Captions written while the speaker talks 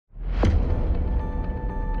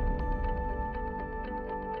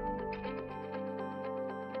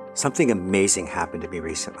Something amazing happened to me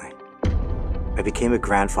recently. I became a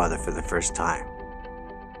grandfather for the first time.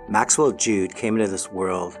 Maxwell Jude came into this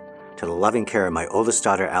world to the loving care of my oldest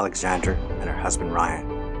daughter, Alexandra, and her husband,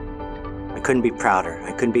 Ryan. I couldn't be prouder,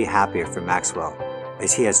 I couldn't be happier for Maxwell,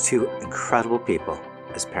 as he has two incredible people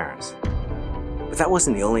as parents. But that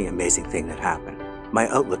wasn't the only amazing thing that happened. My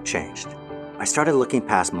outlook changed. I started looking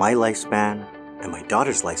past my lifespan and my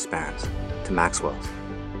daughter's lifespans to Maxwell's.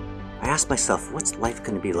 I asked myself, what's life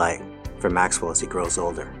going to be like for Maxwell as he grows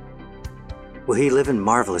older? Will he live in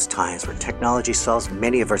marvelous times where technology solves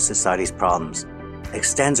many of our society's problems,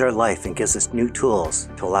 extends our life and gives us new tools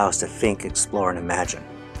to allow us to think, explore, and imagine,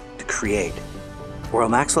 to create? Or will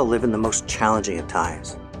Maxwell live in the most challenging of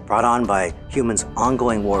times, brought on by humans'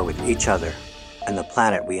 ongoing war with each other and the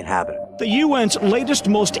planet we inhabit? The UN's latest,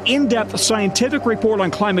 most in-depth scientific report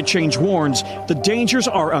on climate change warns the dangers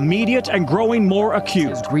are immediate and growing more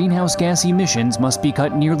acute. Greenhouse gas emissions must be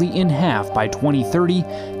cut nearly in half by 2030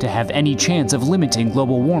 to have any chance of limiting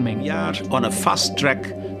global warming. We are on a fast track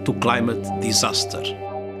to climate disaster.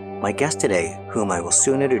 My guest today, whom I will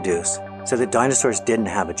soon introduce, said that dinosaurs didn't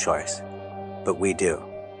have a choice, but we do.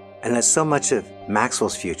 And that so much of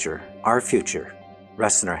Maxwell's future, our future,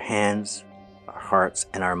 rests in our hands, our hearts,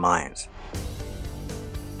 and our minds.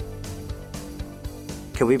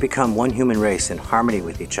 Can we become one human race in harmony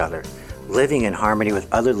with each other, living in harmony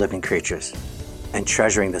with other living creatures, and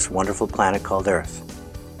treasuring this wonderful planet called Earth?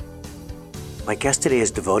 My guest today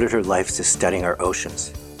has devoted her life to studying our oceans.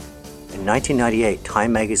 In 1998,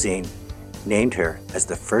 Time magazine named her as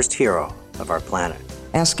the first hero of our planet.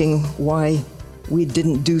 Asking why we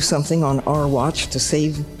didn't do something on our watch to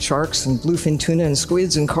save sharks and bluefin tuna and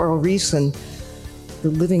squids and coral reefs and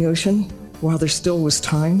the living ocean while there still was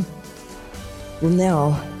time. Well,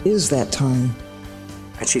 now is that time.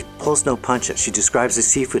 And she pulls no punches. She describes the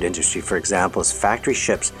seafood industry, for example, as factory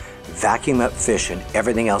ships vacuum up fish and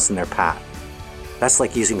everything else in their path. That's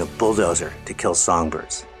like using a bulldozer to kill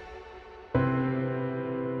songbirds.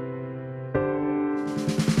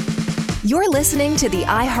 You're listening to the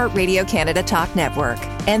iHeartRadio Canada Talk Network,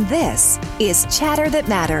 and this is Chatter That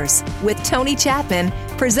Matters with Tony Chapman,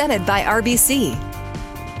 presented by RBC.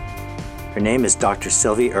 Her name is Dr.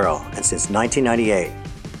 Sylvie Earle, and since 1998,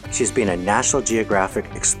 she's been a National Geographic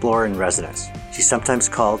Explorer in Residence. She's sometimes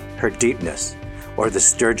called her Deepness, or the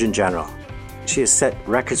Sturgeon General. She has set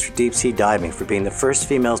records for deep-sea diving for being the first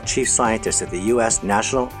female chief scientist at the U.S.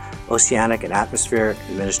 National Oceanic and Atmospheric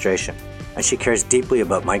Administration. And she cares deeply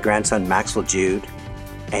about my grandson Maxwell Jude,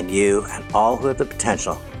 and you, and all who have the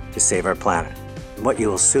potential to save our planet. And what you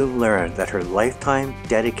will soon learn that her lifetime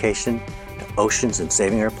dedication to oceans and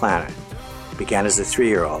saving our planet began as a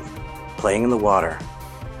 3-year-old, playing in the water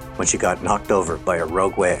when she got knocked over by a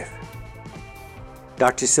rogue wave.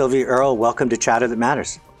 Dr. Sylvie Earle, welcome to Chatter That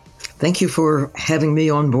Matters. Thank you for having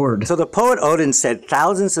me on board. So the poet Odin said,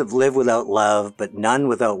 "Thousands have lived without love, but none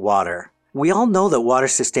without water." We all know that water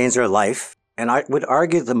sustains our life, and I would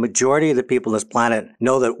argue the majority of the people on this planet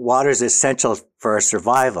know that water is essential for our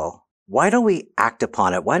survival. Why don't we act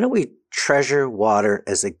upon it? Why don't we treasure water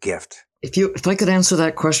as a gift? If I could answer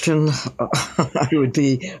that question, I would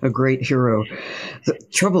be a great hero. The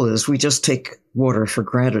trouble is, we just take water for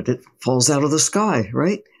granted. It falls out of the sky,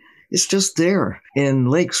 right? It's just there in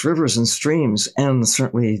lakes, rivers, and streams, and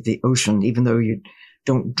certainly the ocean. Even though you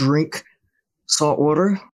don't drink salt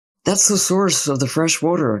water, that's the source of the fresh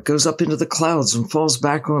water. It goes up into the clouds and falls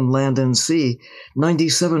back on land and sea.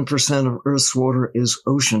 97% of Earth's water is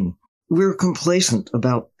ocean. We're complacent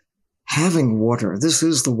about having water. This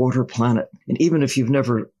is the water planet. And even if you've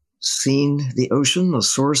never seen the ocean, the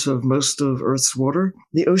source of most of Earth's water,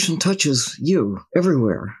 the ocean touches you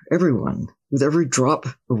everywhere, everyone. With every drop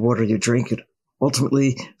of water you drink, it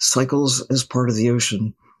ultimately cycles as part of the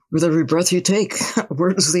ocean. With every breath you take, where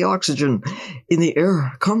does the oxygen in the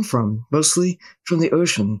air come from? Mostly from the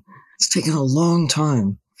ocean. It's taken a long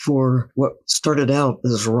time for what started out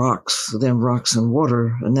as rocks, then rocks and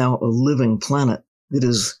water, and now a living planet that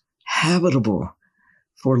is habitable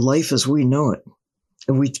for life as we know it.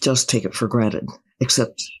 And we just take it for granted,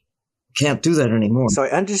 except can't do that anymore. So I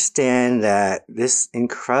understand that this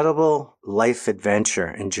incredible life adventure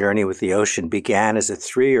and journey with the ocean began as a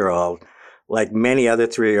 3-year-old, like many other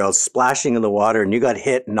 3-year-olds, splashing in the water, and you got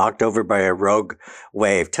hit and knocked over by a rogue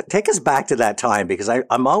wave. Take us back to that time, because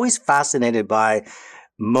I'm always fascinated by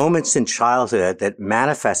moments in childhood that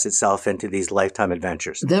manifest itself into these lifetime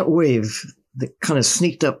adventures. That wave that kind of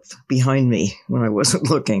sneaked up behind me when I wasn't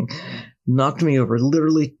looking, knocked me over,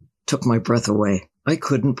 literally took my breath away. I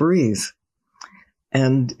couldn't breathe.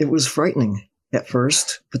 And it was frightening at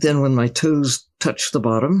first. But then when my toes touched the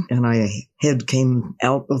bottom and my head came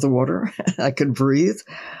out of the water, I could breathe,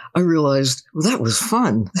 I realized, well, that was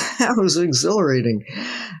fun. That was exhilarating.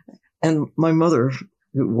 And my mother,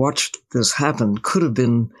 who watched this happen, could have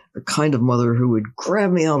been the kind of mother who would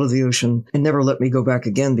grab me out of the ocean and never let me go back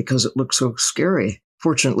again because it looked so scary.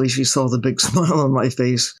 Fortunately, she saw the big smile on my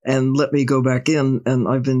face and let me go back in, and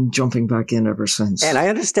I've been jumping back in ever since. And I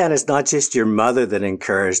understand it's not just your mother that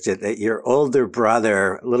encouraged it, that your older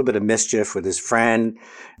brother, a little bit of mischief with his friend,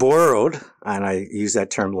 borrowed, and I use that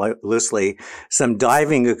term loosely, some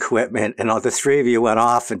diving equipment, and all the three of you went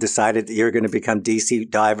off and decided that you were going to become DC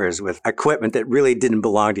divers with equipment that really didn't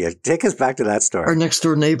belong to you. Take us back to that story. Our next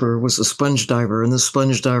door neighbor was a sponge diver, and the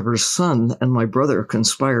sponge diver's son and my brother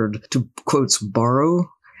conspired to, quotes, borrow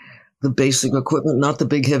the basic equipment, not the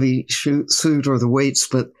big heavy suit or the weights,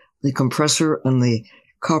 but the compressor and the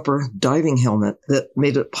copper diving helmet that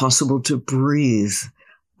made it possible to breathe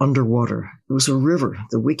underwater. It was a river,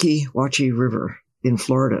 the Weeki Wachee River in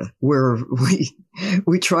Florida, where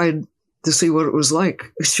we tried to see what it was like.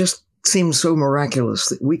 It just seemed so miraculous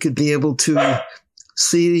that we could be able to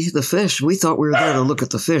see the fish. We thought we were there to look at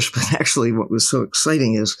the fish, but actually what was so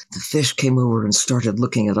exciting is the fish came over and started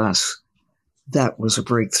looking at us. That was a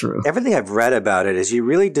breakthrough. Everything I've read about it is you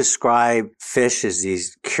really describe fish as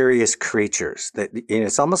these curious creatures that,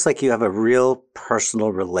 it's almost like you have a real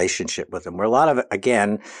personal relationship with them. Where a lot of,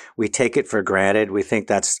 again, we take it for granted. We think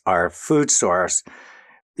that's our food source.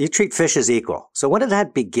 You treat fish as equal. So when did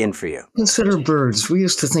that begin for you? Consider birds. We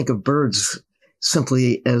used to think of birds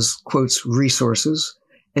simply as, quotes, resources,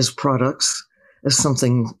 as products, as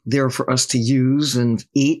something there for us to use and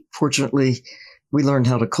eat. Fortunately, we learned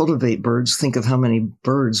how to cultivate birds. Think of how many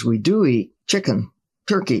birds we do eat. Chicken,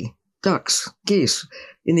 turkey, ducks, geese.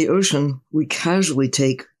 In the ocean, we casually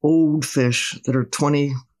take old fish that are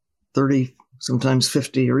 20, 30, sometimes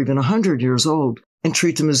 50, or even 100 years old and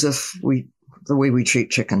treat them as if the way we treat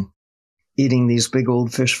chicken. Eating these big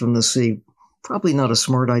old fish from the sea, probably not a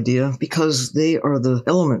smart idea because they are the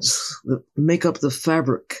elements that make up the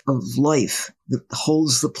fabric of life that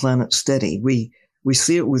holds the planet steady. We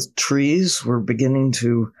see it with trees. We're beginning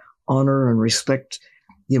to honor and respect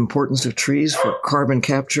the importance of trees for carbon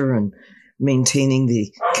capture and maintaining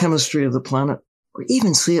the chemistry of the planet. We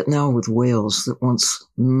even see it now with whales that once,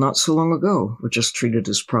 not so long ago, were just treated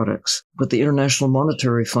as products. But the International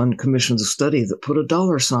Monetary Fund commissioned a study that put a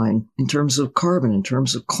dollar sign in terms of carbon, in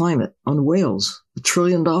terms of climate, on whales. $1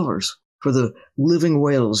 trillion for the living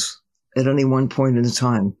whales at any one point in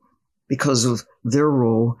time, because of their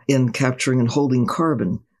role in capturing and holding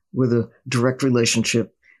carbon with a direct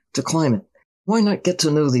relationship to climate. Why not get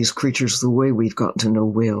to know these creatures the way we've gotten to know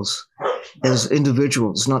whales, as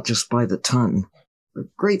individuals, not just by the ton? The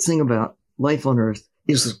great thing about life on Earth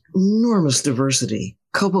is enormous diversity,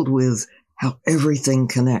 coupled with how everything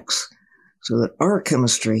connects, so that our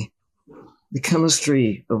chemistry, the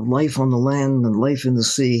chemistry of life on the land and life in the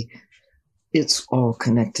sea, it's all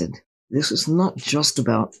connected. This is not just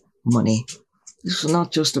about money. This is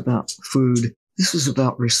not just about food. This is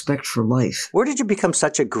about respect for life. Where did you become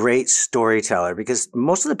such a great storyteller? Because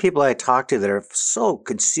most of the people I talk to that are so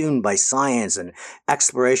consumed by science and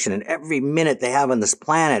exploration and every minute they have on this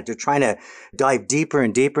planet, they're trying to dive deeper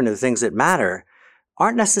and deeper into the things that matter,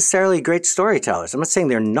 aren't necessarily great storytellers. I'm not saying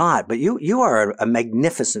they're not, but you are a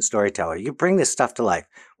magnificent storyteller. You bring this stuff to life.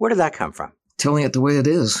 Where did that come from? Telling it the way it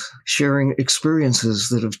is, sharing experiences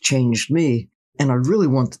that have changed me. And I really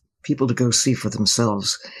want people to go see for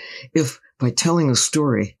themselves. If by telling a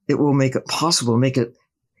story, it will make it possible, make it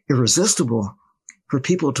irresistible for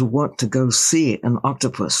people to want to go see an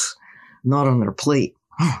octopus, not on their plate.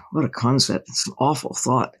 Oh, what a concept. It's an awful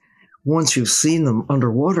thought. Once you've seen them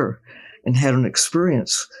underwater and had an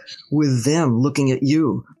experience with them looking at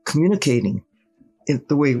you, communicating in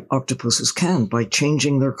the way octopuses can, by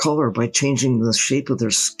changing their color, by changing the shape of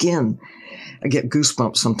their skin. I get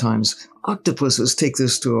goosebumps sometimes. Octopuses take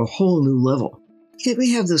this to a whole new level.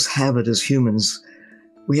 We have this habit as humans.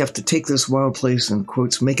 We have to take this wild place and,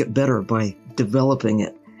 quotes, make it better by developing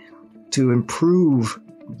it, to improve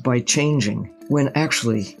by changing, when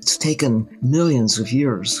actually it's taken millions of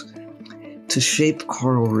years to shape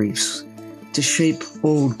coral reefs, to shape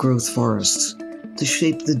old growth forests, to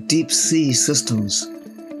shape the deep sea systems,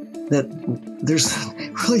 that there's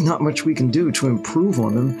really not much we can do to improve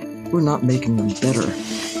on them. We're not making them better.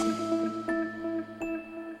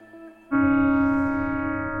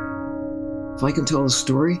 If I can tell a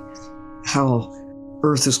story, how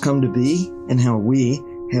Earth has come to be and how we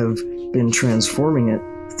have been transforming it,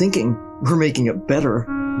 thinking we're making it better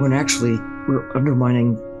when actually we're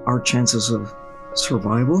undermining our chances of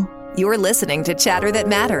survival, You're listening to Chatter That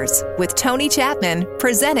Matters with Tony Chapman,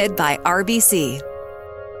 presented by RBC.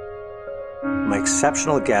 My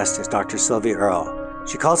exceptional guest is Dr. Sylvia Earle.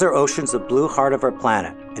 She calls our oceans the blue heart of our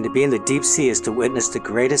planet, and to be in the deep sea is to witness the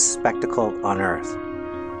greatest spectacle on Earth.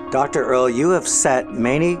 Dr. Earle, you have set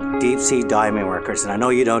many deep sea diving records, and I know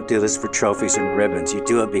you don't do this for trophies and ribbons. You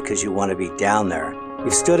do it because you want to be down there.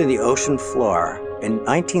 You've stood in the ocean floor in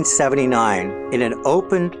 1979 in an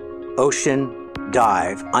open ocean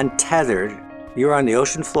dive, untethered. You were on the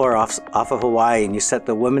ocean floor off of Hawaii, and you set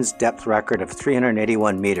the women's depth record of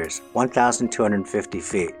 381 meters, 1,250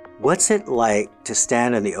 feet. What's it like to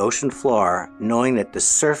stand on the ocean floor knowing that the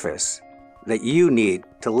surface that you need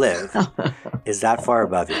to live is that far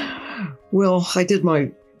above you? Well, I did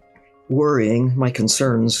my worrying, my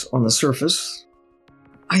concerns on the surface.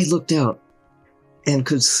 I looked out and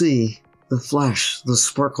could see the flash, the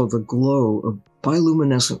sparkle, the glow of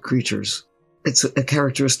bioluminescent creatures. It's a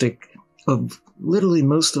characteristic of literally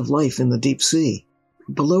most of life in the deep sea.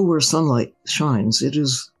 Below where sunlight shines, it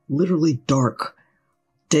is literally dark,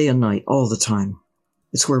 day and night, all the time.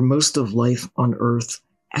 It's where most of life on Earth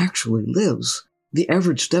actually lives. The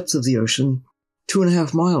average depth of the ocean,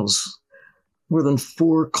 2.5 miles, more than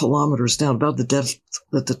 4 kilometers down, about the depth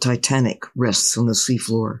that the Titanic rests on the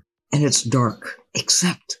seafloor. And it's dark,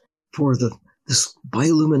 except for this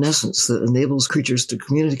bioluminescence that enables creatures to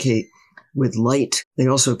communicate with light. They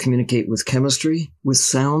also communicate with chemistry, with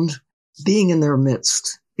sound. Being in their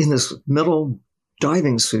midst, in this metal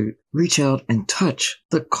diving suit, reach out and touch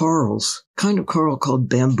the corals, kind of coral called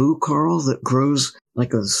bamboo coral that grows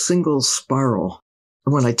like a single spiral.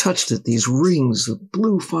 And when I touched it, these rings of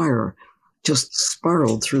blue fire just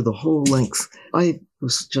spiraled through the whole length. I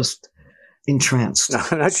was just entranced.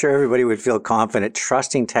 I'm not sure everybody would feel confident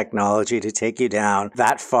trusting technology to take you down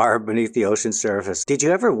that far beneath the ocean surface. Did you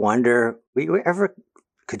ever wonder, were you ever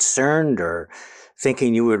concerned or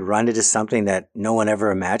thinking you would run into something that no one ever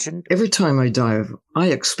imagined? Every time I dive, I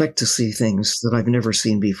expect to see things that I've never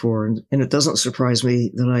seen before. And it doesn't surprise me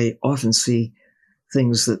that I often see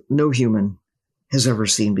things that no human has ever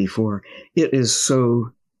seen before. It is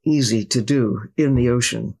so easy to do in the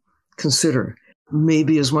ocean. Consider,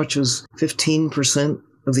 maybe as much as 15%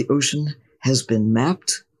 of the ocean has been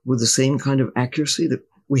mapped with the same kind of accuracy that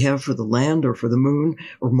we have for the land or for the moon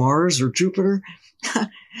or Mars or Jupiter.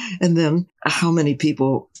 And then how many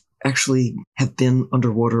people actually have been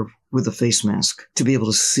underwater with a face mask to be able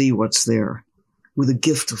to see what's there, with a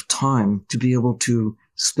gift of time to be able to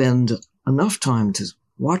spend enough time to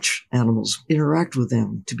watch animals, interact with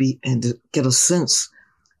them, and to get a sense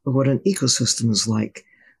of what an ecosystem is like.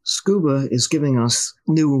 Scuba is giving us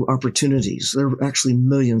new opportunities. There are actually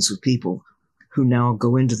millions of people who now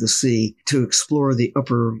go into the sea to explore the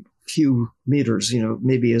upper few meters,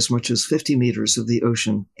 maybe as much as 50 meters of the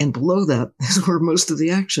ocean. And below that is where most of the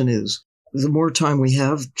action is. The more time we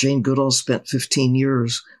have, Jane Goodall spent 15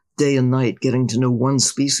 years, day and night, getting to know one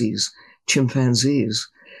species, chimpanzees,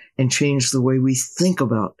 and changed the way we think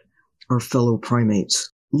about our fellow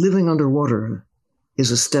primates. Living underwater is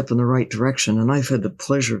a step in the right direction, and I've had the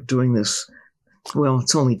pleasure of doing this. Well,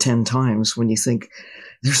 it's only 10 times when you think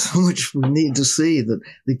there's so much we need to see,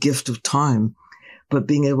 the gift of time. But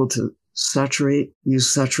being able to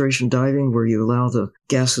use saturation diving, where you allow the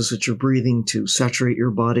gases that you're breathing to saturate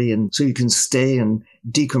your body, and so you can stay and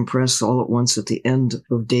decompress all at once at the end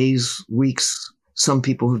of days, weeks. Some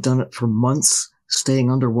people have done it for months, staying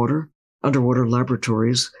underwater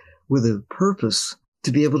laboratories with a purpose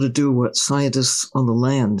to be able to do what scientists on the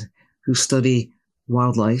land who study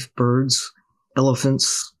wildlife, birds,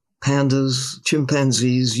 elephants, pandas,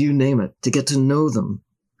 chimpanzees, you name it, to get to know them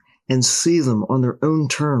and see them on their own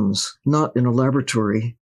terms, not in a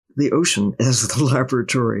laboratory, the ocean as the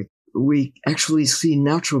laboratory. We actually see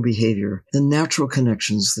natural behavior, the natural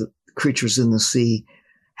connections that creatures in the sea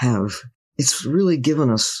have. It's really given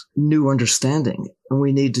us new understanding, and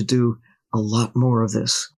we need to do a lot more of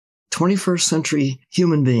this. 21st century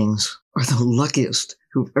human beings are the luckiest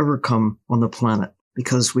who've ever come on the planet,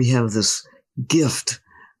 because we have this gift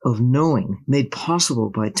of knowing made possible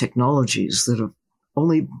by technologies that have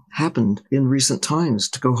only happened in recent times,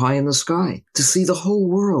 to go high in the sky, to see the whole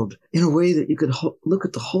world in a way that you could look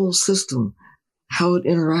at the whole system, how it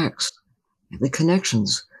interacts, the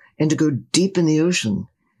connections, and to go deep in the ocean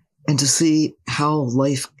and to see how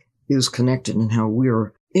life is connected and how we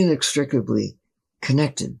are inextricably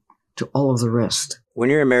connected to all of the rest. When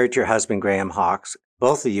you were married to your husband, Graham Hawkes,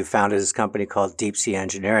 both of you founded this company called Deep Sea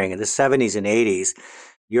Engineering. In the 70s and 80s,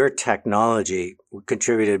 your technology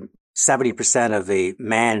contributed 70% of the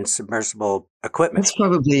manned submersible equipment. That's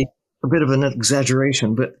probably a bit of an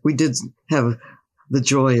exaggeration, but we did have the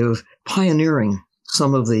joy of pioneering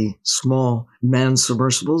some of the small manned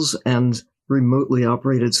submersibles and remotely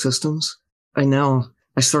operated systems.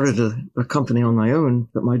 I started a company on my own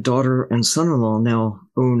that my daughter and son-in-law now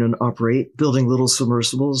own and operate, building little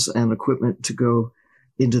submersibles and equipment to go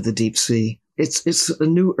into the deep sea. It's a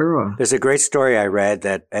new era. There's a great story I read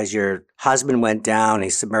that as your husband went down, he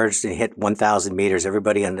submerged and hit 1,000 meters.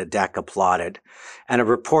 Everybody on the deck applauded. And a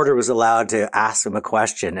reporter was allowed to ask him a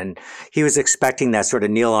question. And he was expecting that sort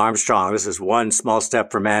of Neil Armstrong, this is one small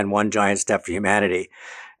step for man, one giant step for humanity.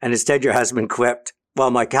 And instead, your husband quipped,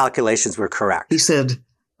 well, my calculations were correct. He said,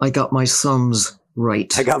 I got my sums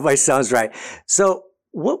right. I got my sums right. So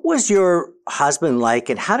what was your husband like,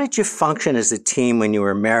 and how did you function as a team when you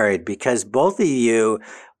were married? Because both of you,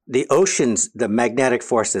 the ocean's the magnetic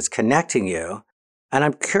force that's connecting you. And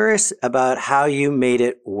I'm curious about how you made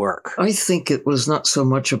it work. I think it was not so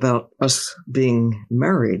much about us being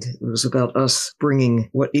married. It was about us bringing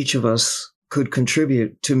what each of us could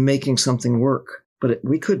contribute to making something work. But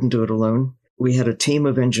we couldn't do it alone. We had a team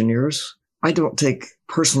of engineers. I don't take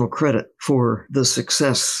personal credit for the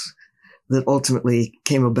success that ultimately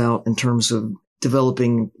came about in terms of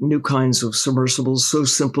developing new kinds of submersibles so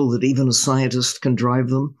simple that even a scientist can drive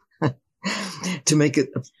them, to make it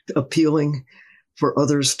appealing for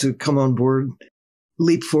others to come on board.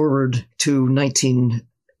 Leap forward to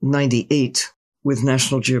 1998 with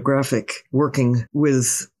National Geographic, working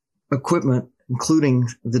with equipment, including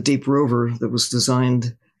the Deep Rover that was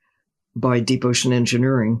designed by Deep Ocean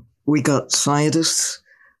Engineering. We got scientists,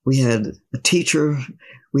 we had a teacher,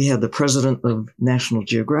 we had the president of National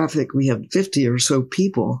Geographic. We had 50 or so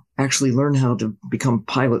people actually learn how to become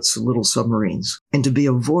pilots of little submarines and to be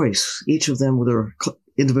a voice, each of them with their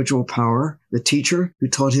individual power. The teacher who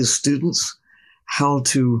taught his students how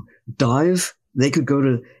to dive, they could go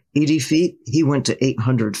to 80 feet. He went to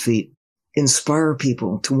 800 feet. Inspire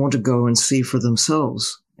people to want to go and see for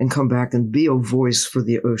themselves and come back and be a voice for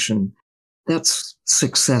the ocean. That's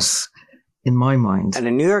success in my mind. And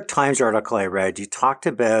a New York Times article I read, you talked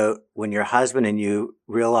about when your husband and you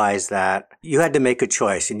realized that you had to make a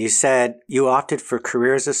choice. And you said you opted for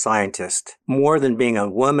career as a scientist more than being a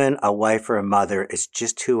woman, a wife, or a mother. It's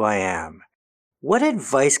just who I am. What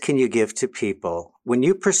advice can you give to people when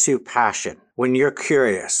you pursue passion, when you're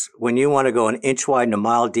curious, when you want to go an inch wide and a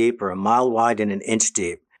mile deep or a mile wide and an inch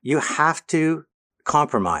deep? You have to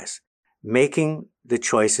compromise, making the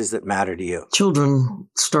choices that matter to you. Children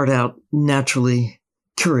start out naturally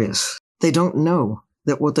curious. They don't know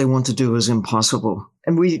that what they want to do is impossible.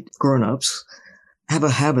 And we grown-ups have a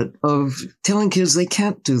habit of telling kids they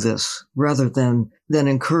can't do this rather than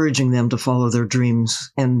encouraging them to follow their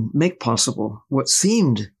dreams and make possible what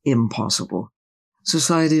seemed impossible.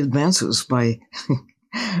 Society advances by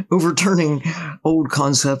overturning old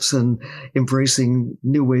concepts and embracing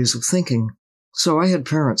new ways of thinking. So I had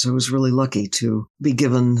parents. I was really lucky to be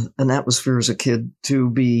given an atmosphere as a kid to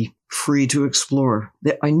be free to explore.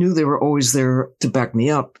 I knew they were always there to back me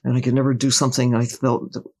up, and I could never do something I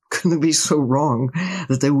felt couldn't be so wrong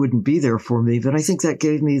that they wouldn't be there for me. But I think that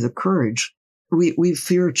gave me the courage. We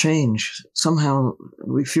fear change. Somehow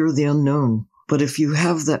we fear the unknown. But if you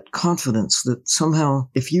have that confidence that somehow,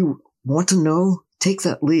 if you want to know, take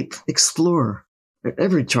that leap, explore.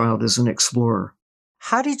 Every child is an explorer.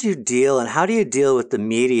 How did you deal, and how do you deal with the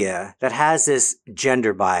media that has this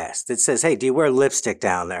gender bias that says, hey, do you wear lipstick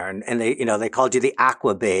down there? And they called you the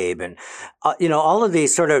aqua babe and, all of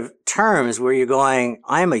these sort of terms where you're going,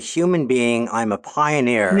 I'm a human being, I'm a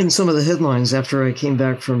pioneer. I mean, some of the headlines after I came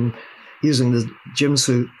back from using the gym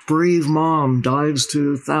suit, brave mom dives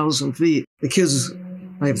to 1,000 feet. The kids,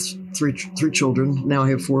 I have three children. Now I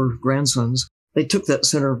have 4 grandsons. They took that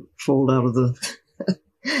centerfold out of the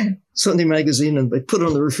Sunday magazine and they put it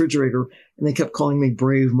on the refrigerator and they kept calling me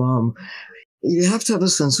brave mom. You have to have a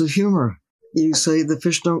sense of humor. You say the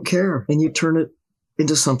fish don't care and you turn it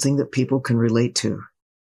into something that people can relate to.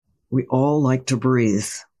 We all like to breathe.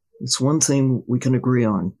 It's one thing we can agree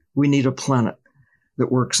on. We need a planet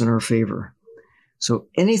that works in our favor. So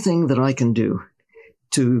anything that I can do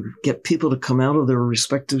to get people to come out of their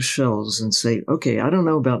respective shells and say, okay, I don't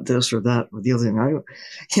know about this or that or the other thing,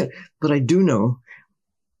 but I do know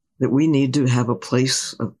that we need to have a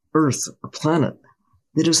place of Earth, a planet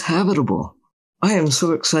that is habitable. I am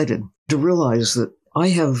so excited to realize that I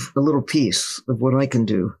have a little piece of what I can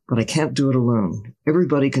do, but I can't do it alone.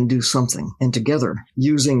 Everybody can do something. And together,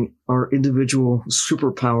 using our individual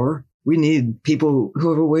superpower, we need people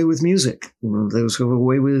who have a way with music, those who have a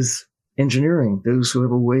way with engineering, those who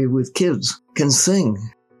have a way with kids, can sing,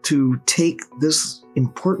 to take this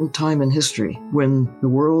important time in history when the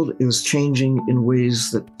world is changing in ways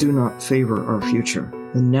that do not favor our future.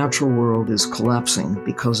 The natural world is collapsing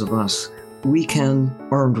because of us. We can,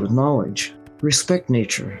 armed with knowledge, respect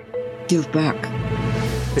nature, give back.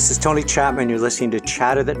 This is Tony Chapman. You're listening to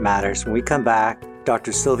Chatter That Matters. When we come back,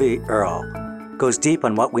 Dr. Sylvie Earle goes deep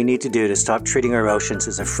on what we need to do to stop treating our oceans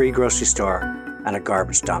as a free grocery store and a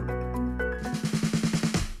garbage dump.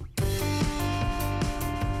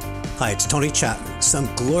 Hi, it's Tony Chapman. Some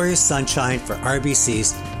glorious sunshine for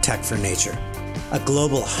RBC's Tech for Nature, a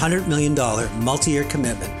global $100 million multi-year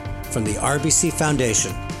commitment from the RBC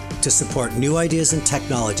Foundation to support new ideas and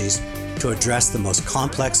technologies to address the most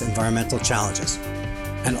complex environmental challenges.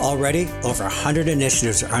 And already, over 100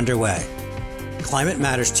 initiatives are underway. Climate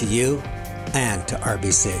matters to you and to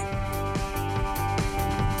RBC.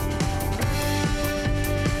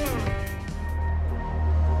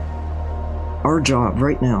 Our job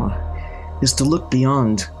right now is to look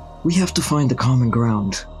beyond. We have to find the common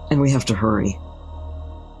ground, and we have to hurry.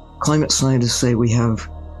 Climate scientists say we have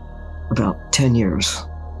about 10 years.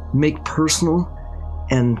 Make personal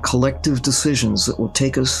and collective decisions that will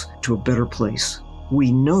take us to a better place.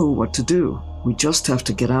 We know what to do. We just have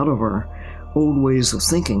to get out of our old ways of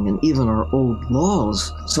thinking and even our old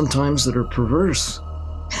laws, sometimes that are perverse.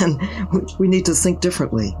 And we need to think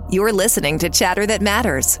differently. You're listening to Chatter That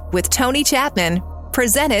Matters with Tony Chapman,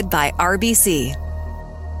 presented by RBC.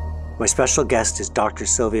 My special guest is Dr.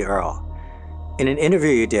 Sylvie Earle. In an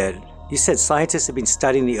interview you did, you said scientists have been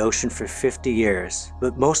studying the ocean for 50 years,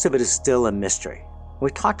 but most of it is still a mystery. We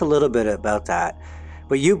talked a little bit about that,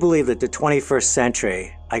 but you believe that the 21st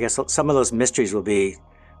century, I guess some of those mysteries will be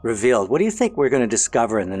revealed. What do you think we're going to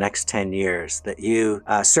discover in the next 10 years that you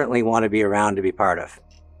certainly want to be around to be part of?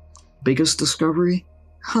 Biggest discovery?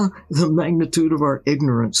 The magnitude of our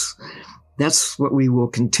ignorance. That's what we will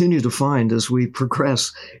continue to find as we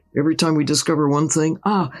progress. Every time we discover one thing,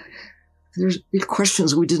 there's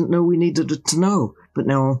questions we didn't know we needed to know. But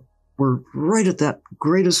now we're right at that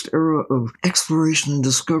greatest era of exploration and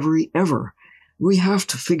discovery ever. We have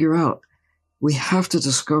to figure out, we have to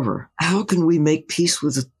discover, how can we make peace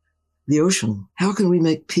with the ocean? How can we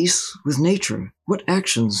make peace with nature? What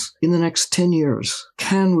actions in the next 10 years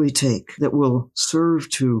can we take that will serve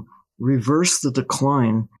to reverse the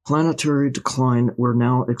decline, planetary decline we're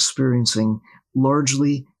now experiencing,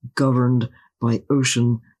 largely governed by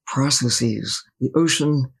ocean processes? The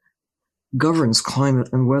ocean governs climate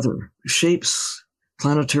and weather, shapes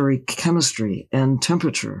planetary chemistry and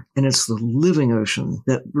temperature. And it's the living ocean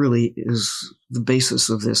that really is the basis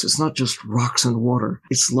of this. It's not just rocks and water.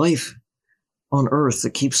 It's life on Earth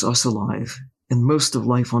that keeps us alive. And most of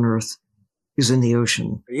life on Earth is in the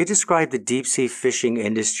ocean. You described the deep sea fishing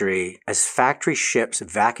industry as factory ships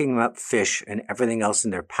vacuuming up fish and everything else in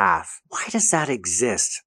their path. Why does that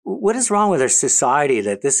exist? What is wrong with our society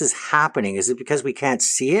that this is happening? Is it because we can't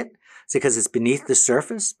see it? Is it because it's beneath the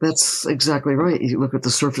surface? That's exactly right. You look at the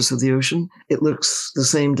surface of the ocean, it looks the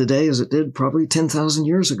same today as it did probably 10,000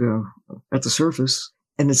 years ago at the surface.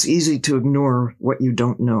 And it's easy to ignore what you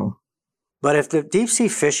don't know. But if the deep sea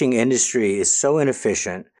fishing industry is so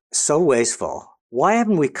inefficient, so wasteful, why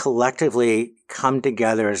haven't we collectively come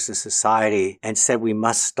together as a society and said we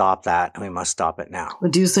must stop that and we must stop it now?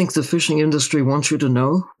 Do you think the fishing industry wants you to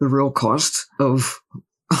know the real cost of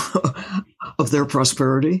their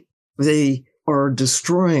prosperity? They are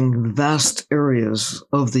destroying vast areas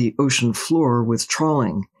of the ocean floor with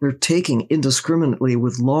trawling. They're taking indiscriminately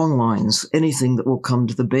with long lines anything that will come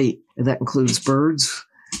to the bait. And that includes birds,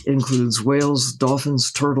 it includes whales,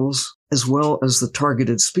 dolphins, turtles, as well as the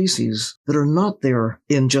targeted species that are not there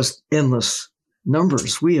in just endless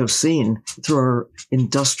numbers. We have seen through our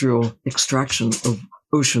industrial extraction of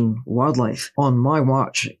ocean wildlife on my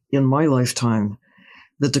watch, in my lifetime,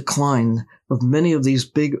 the decline of many of these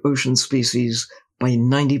big ocean species by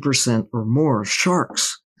 90% or more.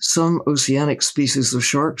 Sharks, some oceanic species of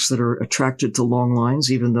sharks that are attracted to long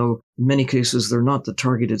lines, even though in many cases they're not the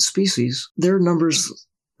targeted species, their numbers,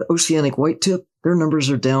 the oceanic whitetip, their numbers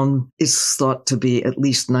are down, it's thought to be at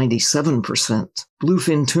least 97%.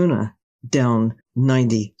 Bluefin tuna, down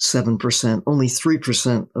 97%, only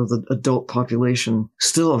 3% of the adult population.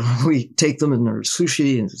 Still, we take them in their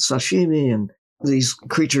sushi and sashimi, and these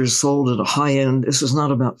creatures sold at a high end. This is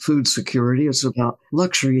not about food security. It's about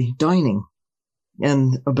luxury dining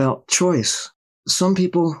and about choice. Some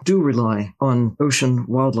people do rely on ocean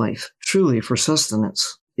wildlife, truly for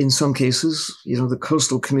sustenance. In some cases, the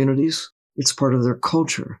coastal communities, it's part of their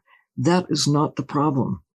culture. That is not the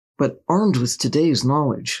problem. But armed with today's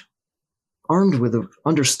knowledge, armed with an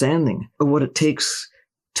understanding of what it takes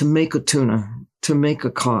to make a tuna, to make a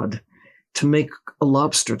cod, to make a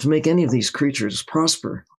lobster, to make any of these creatures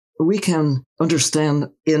prosper. We can understand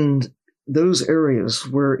in those areas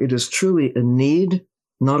where it is truly a need,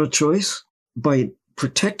 not a choice, by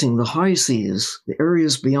protecting the high seas, the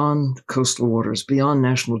areas beyond coastal waters, beyond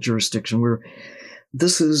national jurisdiction, where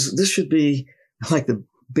this should be like the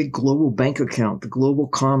big global bank account, the global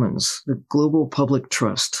commons, the global public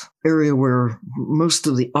trust area where most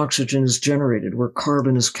of the oxygen is generated, where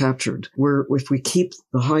carbon is captured, where if we keep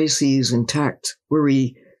the high seas intact, where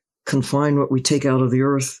we confine what we take out of the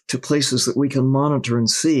earth to places that we can monitor and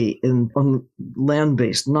see on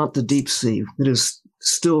land-based, not the deep sea that is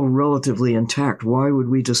still relatively intact. Why would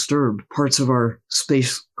we disturb parts of our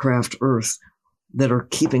spacecraft Earth that are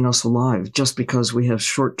keeping us alive just because we have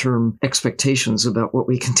short-term expectations about what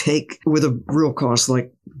we can take with a real cost?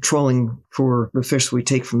 Like trawling for the fish we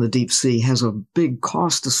take from the deep sea has a big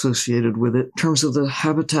cost associated with it in terms of the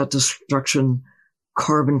habitat destruction,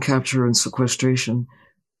 carbon capture and sequestration,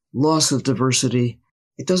 loss of diversity.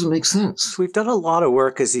 It doesn't make sense. We've done a lot of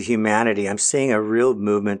work as a humanity. I'm seeing a real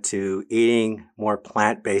movement to eating more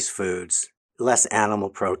plant-based foods, less animal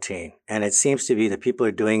protein. And it seems to be that people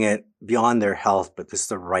are doing it beyond their health, but this is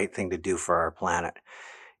the right thing to do for our planet.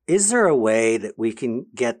 Is there a way that we can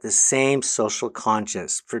get the same social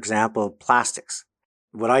conscience? For example, plastics.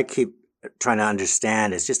 What I keep trying to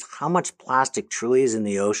understand is just how much plastic truly is in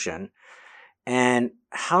the ocean, and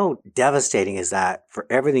how devastating is that for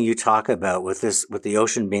everything you talk about with the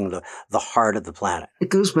ocean being the heart of the planet? It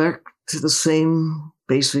goes back to the same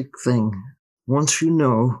basic thing. Once you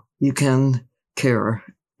know, you can care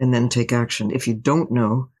and then take action. If you don't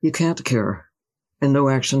know, you can't care and no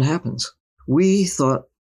action happens. We thought,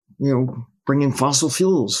 bringing fossil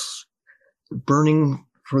fuels, burning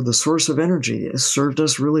for the source of energy has served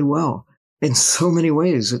us really well. In so many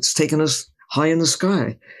ways, it's taken us high in the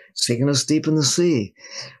sky. It's taken us deep in the sea.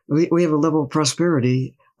 We have a level of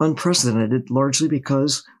prosperity unprecedented, largely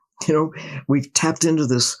because, we've tapped into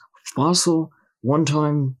this fossil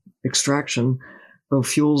one-time extraction of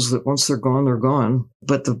fuels that once they're gone, they're gone.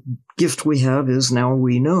 But the gift we have is now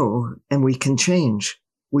we know and we can change.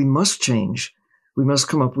 We must change. We must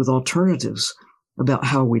come up with alternatives about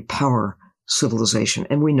how we power civilization.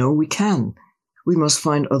 And we know we can. We must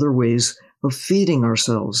find other ways of feeding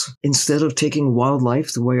ourselves. Instead of taking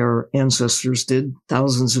wildlife the way our ancestors did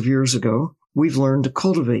thousands of years ago, we've learned to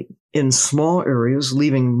cultivate in small areas,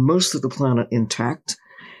 leaving most of the planet intact.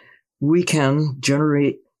 We can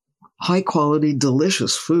generate high-quality,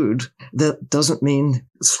 delicious food that doesn't mean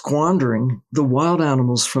squandering the wild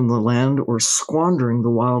animals from the land or squandering the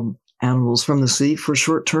wild animals from the sea for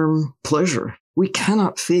short-term pleasure. We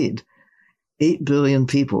cannot feed 8 billion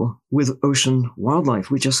people with ocean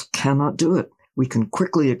wildlife. We just cannot do it. We can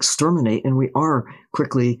quickly exterminate, and we are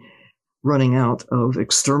quickly running out of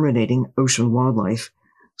exterminating ocean wildlife.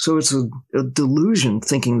 So it's a delusion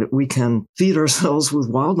thinking that we can feed ourselves with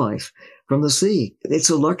wildlife from the sea. It's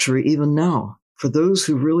a luxury even now. For those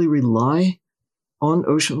who really rely on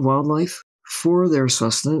ocean wildlife for their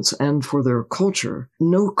sustenance and for their culture,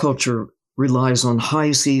 no culture relies on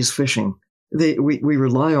high seas fishing. We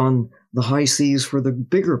rely on the high seas for the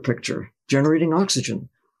bigger picture, generating oxygen,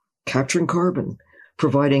 capturing carbon,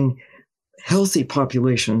 providing healthy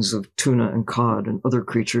populations of tuna and cod and other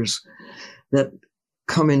creatures that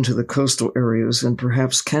come into the coastal areas and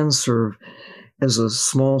perhaps can serve as a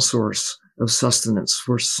small source of sustenance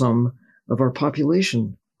for some of our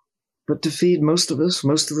population. But to feed most of us,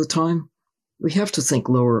 most of the time, we have to think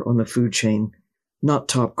lower on the food chain, not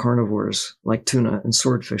top carnivores like tuna and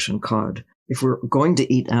swordfish and cod. If we're going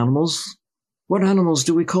to eat animals, what animals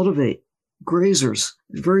do we cultivate? Grazers,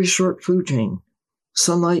 very short food chain.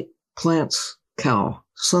 Sunlight plants cow.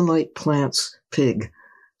 Sunlight plants pig.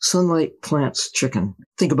 Sunlight plants chicken.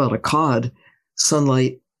 Think about a cod.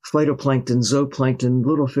 Sunlight, phytoplankton, zooplankton,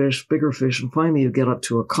 little fish, bigger fish, and finally you get up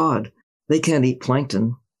to a cod. They can't eat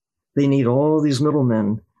plankton. They need all these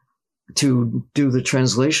middlemen to do the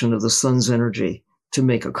translation of the sun's energy to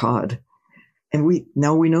make a cod. And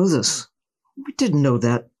now we know this. We didn't know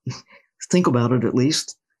that. Think about it at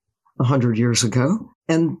least 100 years ago.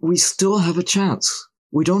 And we still have a chance.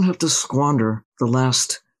 We don't have to squander the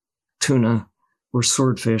last tuna or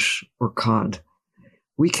swordfish or cod.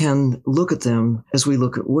 We can look at them as we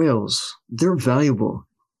look at whales. They're valuable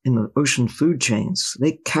in the ocean food chains.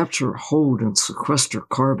 They capture, hold, and sequester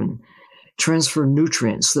carbon, transfer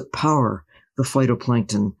nutrients that power the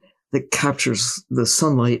phytoplankton that captures the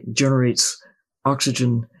sunlight, generates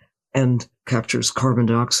oxygen, and captures carbon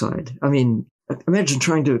dioxide. I mean, imagine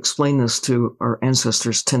trying to explain this to our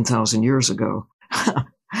ancestors 10,000 years ago.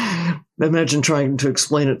 Imagine trying to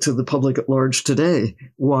explain it to the public at large today,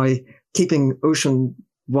 why keeping ocean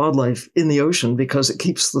wildlife in the ocean because it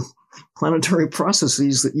keeps the planetary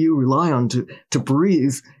processes that you rely on to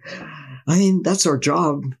breathe. I mean, that's our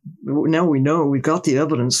job. Now we know, we've got the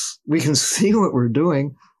evidence. We can see what we're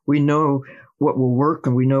doing. We know what will work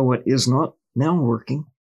and we know what is not now working.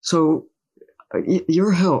 So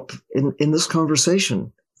your help in this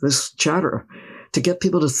conversation, this chatter, to get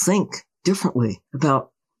people to think differently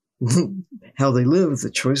about how they live,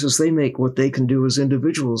 the choices they make, what they can do as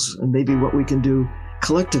individuals, and maybe what we can do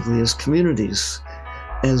collectively as communities,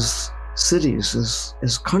 as cities,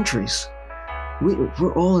 as countries.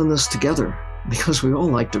 We're all in this together because we all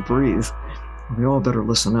like to breathe. We all better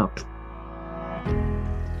listen up.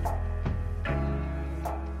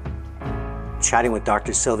 Chatting with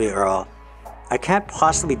Dr. Sylvia Earle, I can't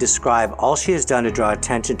possibly describe all she has done to draw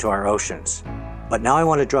attention to our oceans, but now I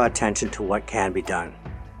want to draw attention to what can be done.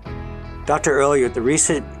 Dr. Earle, at the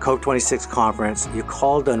recent COP26 conference, you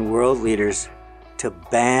called on world leaders to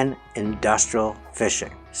ban industrial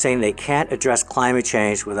fishing, saying they can't address climate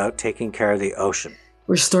change without taking care of the ocean.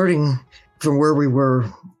 We're starting from where we were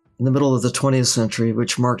in the middle of the 20th century,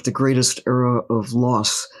 which marked the greatest era of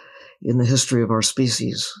loss in the history of our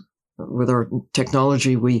species. With our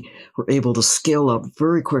technology, we were able to scale up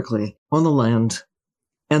very quickly on the land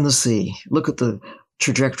and the sea. Look at the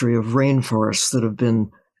trajectory of rainforests that have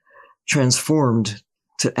been transformed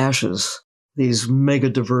to ashes. These mega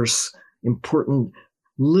diverse, important,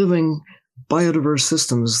 living, biodiverse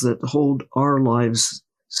systems that hold our lives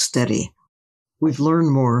steady. We've learned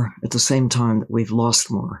more at the same time that we've lost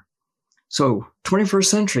more. So, 21st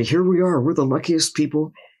century, here we are. We're the luckiest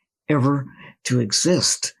people ever to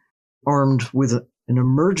exist, armed with an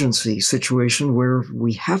emergency situation where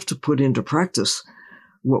we have to put into practice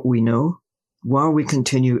what we know while we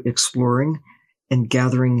continue exploring and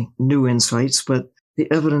gathering new insights. But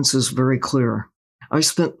the evidence is very clear. I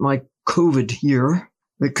spent my COVID year,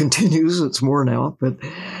 that continues, it's more now, but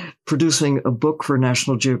producing a book for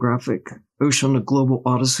National Geographic, Ocean: A Global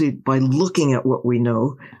Odyssey, by looking at what we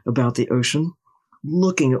know about the ocean,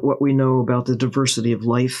 looking at what we know about the diversity of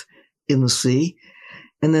life in the sea,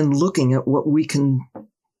 and then looking at what we can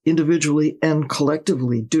individually and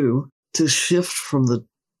collectively do to shift from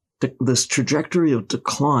this trajectory of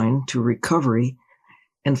decline to recovery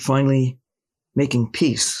and finally making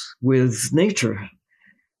peace with nature.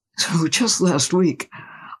 So just last week,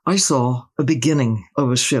 I saw a beginning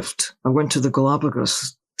of a shift. I went to the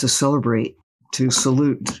Galapagos to celebrate, to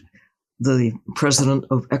salute the president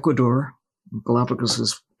of Ecuador. Galapagos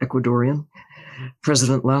is Ecuadorian,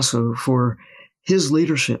 President Lasso, for his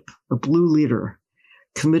leadership, a blue leader,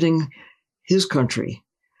 committing his country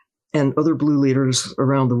and other blue leaders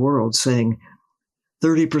around the world, saying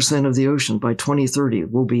 30% of the ocean by 2030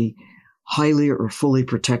 will be highly or fully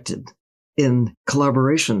protected, in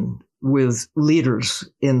collaboration with leaders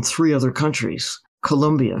in 3 other countries,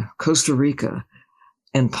 Colombia, Costa Rica,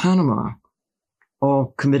 and Panama,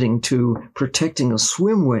 all committing to protecting a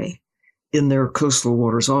swimway in their coastal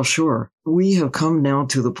waters offshore. We have come now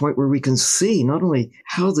to the point where we can see not only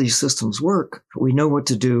how these systems work, but we know what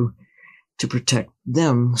to do to protect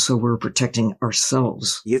them, so we're protecting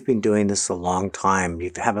ourselves. You've been doing this a long time. You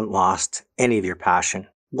haven't lost any of your passion.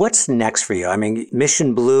 What's next for you? I mean,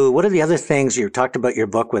 Mission Blue, what are the other things? You talked about your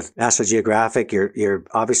book with National Geographic. You're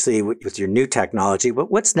obviously with your new technology. But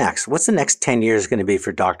what's next? What's the next 10 years going to be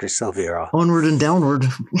for Dr. Sylvia Earle? Onward and downward.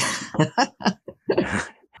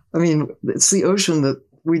 I mean, it's the ocean that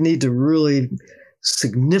we need to really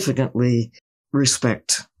significantly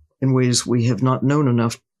respect in ways we have not known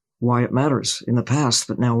enough why it matters in the past,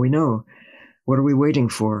 but now we know. What are we waiting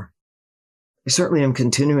for? I certainly am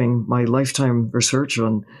continuing my lifetime research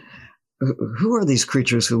on who are these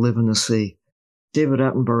creatures who live in the sea. David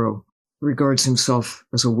Attenborough regards himself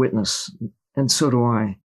as a witness, and so do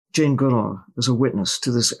I. Jane Goodall is a witness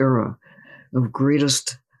to this era of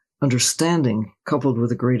greatest understanding coupled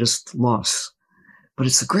with the greatest loss. But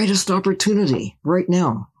it's the greatest opportunity right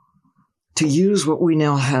now to use what we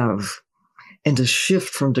now have and to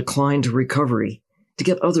shift from decline to recovery, to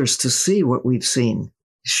get others to see what we've seen,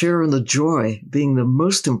 share in the joy being the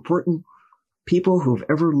most important people who've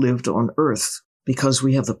ever lived on Earth, because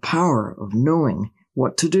we have the power of knowing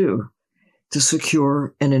what to do to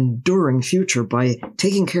secure an enduring future by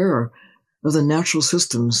taking care of the natural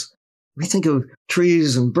systems. We think of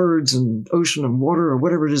trees and birds and ocean and water or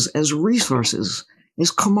whatever it is as resources,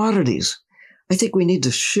 as commodities. I think we need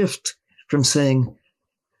to shift from saying,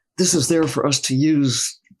 this is there for us to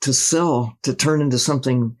use, to sell, to turn into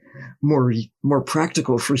something more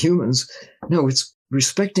practical for humans. No, it's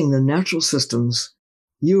respecting the natural systems.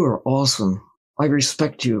 You are awesome. I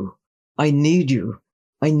respect you. I need you.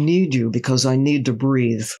 I need you because I need to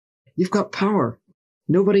breathe. You've got power.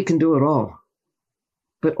 Nobody can do it all.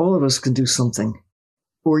 But all of us can do something.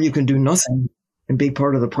 Or you can do nothing and be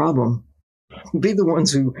part of the problem. Be the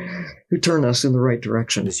ones who turn us in the right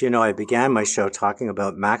direction. As you know, I began my show talking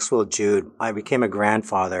about Maxwell Jude. I became a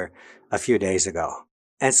grandfather a few days ago.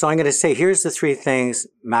 And so I'm going to say, here's the 3 things,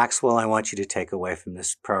 Maxwell, I want you to take away from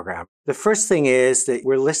this program. The first thing is that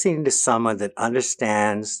we're listening to someone that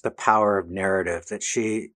understands the power of narrative, that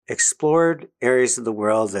she explored areas of the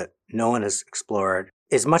world that no one has explored.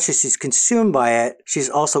 As much as she's consumed by it, she's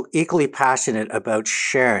also equally passionate about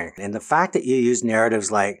sharing. And the fact that you use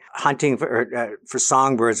narratives like hunting for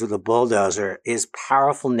songbirds with a bulldozer is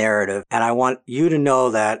powerful narrative. And I want you to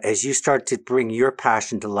know that as you start to bring your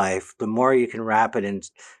passion to life, the more you can wrap it in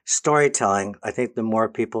storytelling, I think the more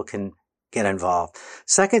people can get involved.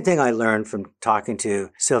 Second thing I learned from talking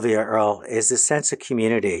to Sylvia Earle is the sense of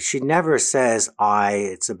community. She never says I,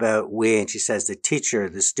 it's about we, and she says the teacher,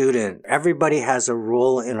 the student. Everybody has a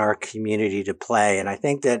role in our community to play. And I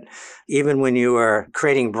think that even when you are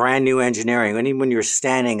creating brand new engineering, even when you're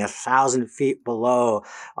standing 1,000 feet below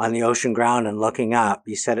on the ocean ground and looking up,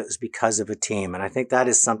 you said it was because of a team. And I think that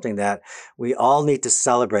is something that we all need to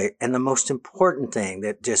celebrate. And the most important thing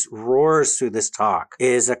that just roars through this talk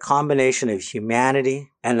is a combination of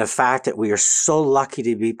humanity and the fact that we are so lucky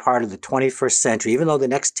to be part of the 21st century. Even though the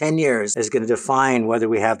next 10 years is going to define whether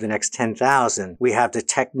we have the next 10,000, we have the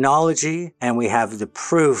technology and we have the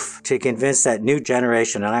proof to convince that new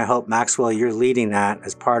generation. And I hope, Maxwell, you're leading that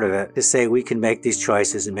as part of it, to say we can make these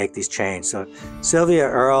choices and make these changes. So Sylvia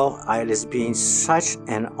Earle, it has been such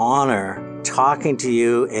an honor talking to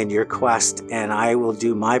you in your quest, and I will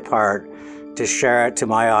do my part to share it to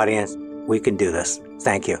my audience. We can do this.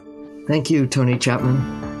 Thank you. Thank you, Tony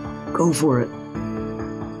Chapman. Go for it.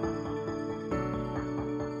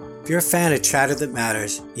 If you're a fan of Chatter That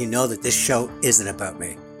Matters, you know that this show isn't about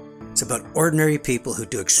me. It's about ordinary people who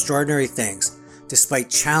do extraordinary things despite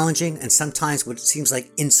challenging and sometimes what seems like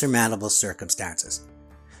insurmountable circumstances.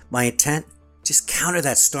 My intent? Just counter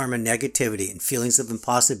that storm of negativity and feelings of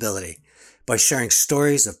impossibility by sharing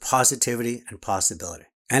stories of positivity and possibility.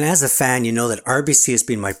 And as a fan, you know that RBC has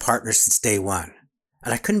been my partner since day one.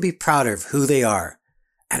 And I couldn't be prouder of who they are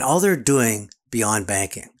and all they're doing beyond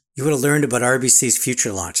banking. You would have learned about RBC's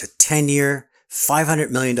Future Launch, a 10-year, $500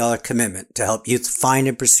 million commitment to help youth find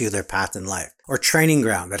and pursue their path in life, or Training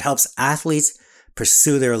Ground that helps athletes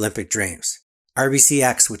pursue their Olympic dreams.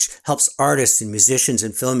 RBCX, which helps artists and musicians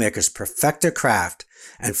and filmmakers perfect their craft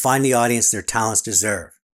and find the audience their talents deserve.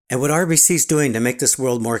 And what RBC's doing to make this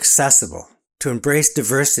world more accessible, to embrace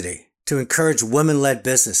diversity, to encourage women-led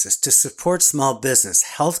businesses, to support small business,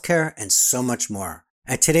 healthcare, and so much more.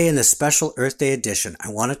 And today in the special Earth Day edition, I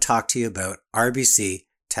want to talk to you about RBC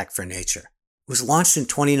Tech for Nature. It was launched in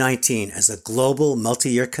 2019 as a global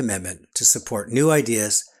multi-year commitment to support new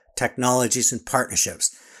ideas, technologies, and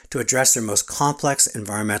partnerships to address their most complex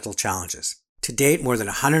environmental challenges. To date, more than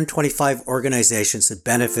 125 organizations have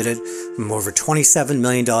benefited from over $27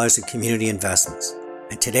 million in community investments.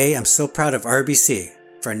 And today, I'm so proud of RBC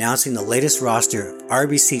for announcing the latest roster of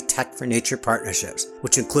RBC Tech for Nature partnerships,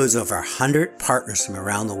 which includes over 100 partners from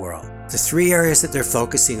around the world. The 3 areas that they're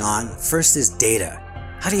focusing on, first is data.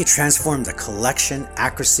 How do you transform the collection,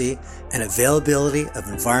 accuracy, and availability of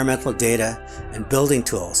environmental data and building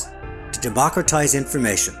tools to democratize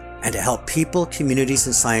information and to help people, communities,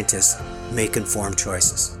 and scientists make informed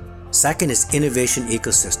choices? Second is innovation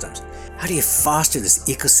ecosystems. How do you foster this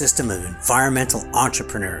ecosystem of environmental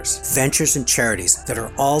entrepreneurs, ventures, and charities that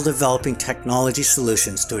are all developing technology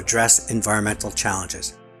solutions to address environmental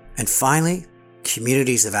challenges? And finally,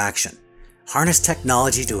 communities of action. Harness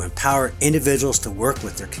technology to empower individuals to work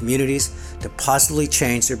with their communities to positively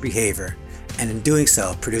change their behavior, and in doing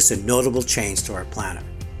so, produce a notable change to our planet.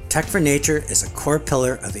 Tech for Nature is a core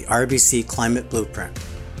pillar of the RBC Climate Blueprint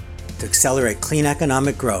to accelerate clean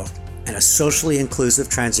economic growth and a socially inclusive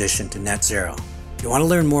transition to net zero. If you want to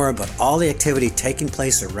learn more about all the activity taking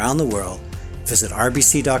place around the world, visit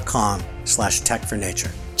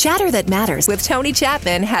rbc.com/tech4nature. Chatter That Matters with Tony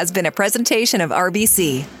Chapman has been a presentation of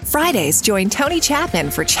RBC. Fridays, join Tony Chapman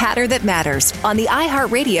for Chatter That Matters on the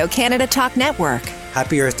iHeartRadio Canada Talk Network.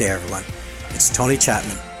 Happy Earth Day, everyone. It's Tony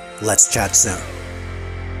Chapman. Let's chat soon.